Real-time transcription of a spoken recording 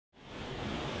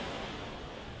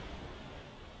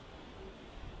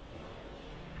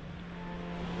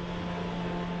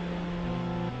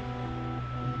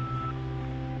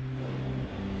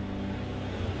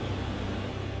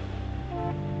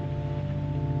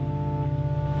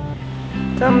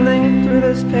Tumbling through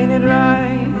this painted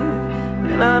ride,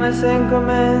 an honest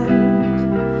increment,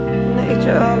 the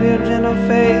nature of your gentle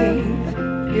faith.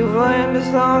 You've learned it's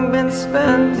long been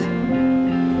spent,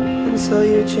 and so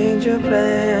you change your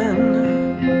plan.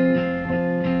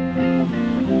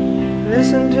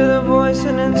 Listen to the voice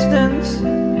in instance,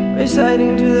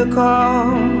 reciting to the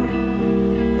call,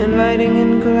 inviting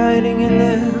and colliding in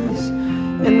this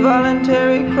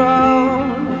involuntary crawl.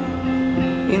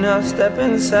 You now step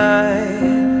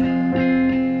inside.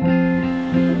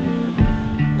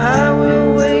 I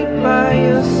will wait by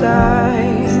your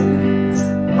side,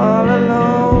 all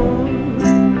alone,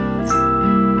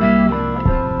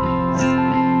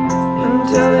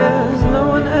 until there's no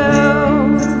one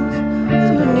else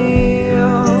to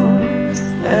kneel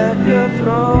at your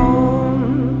throne.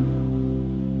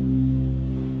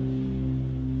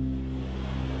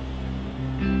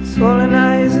 Swollen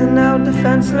eyes and now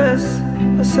defenseless,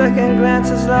 a second glance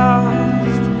is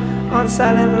lost on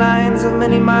silent lines of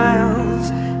many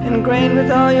miles, ingrained with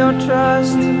all your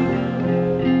trust.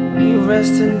 You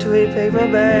rest into a paper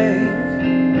bag.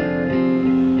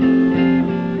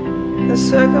 The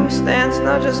circumstance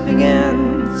now just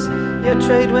begins. Your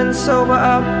trade winds sober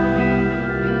up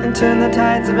and turn the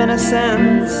tides of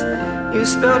innocence. You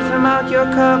spilled from out your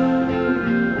cup.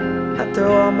 I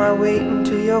throw all my weight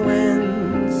into your winds.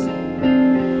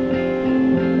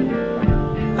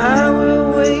 I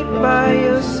will wait by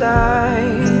your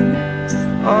side,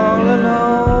 all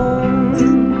alone,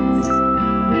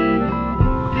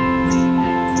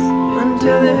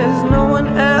 until there's no one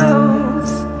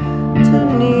else to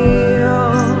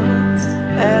kneel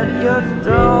at your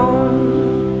throne.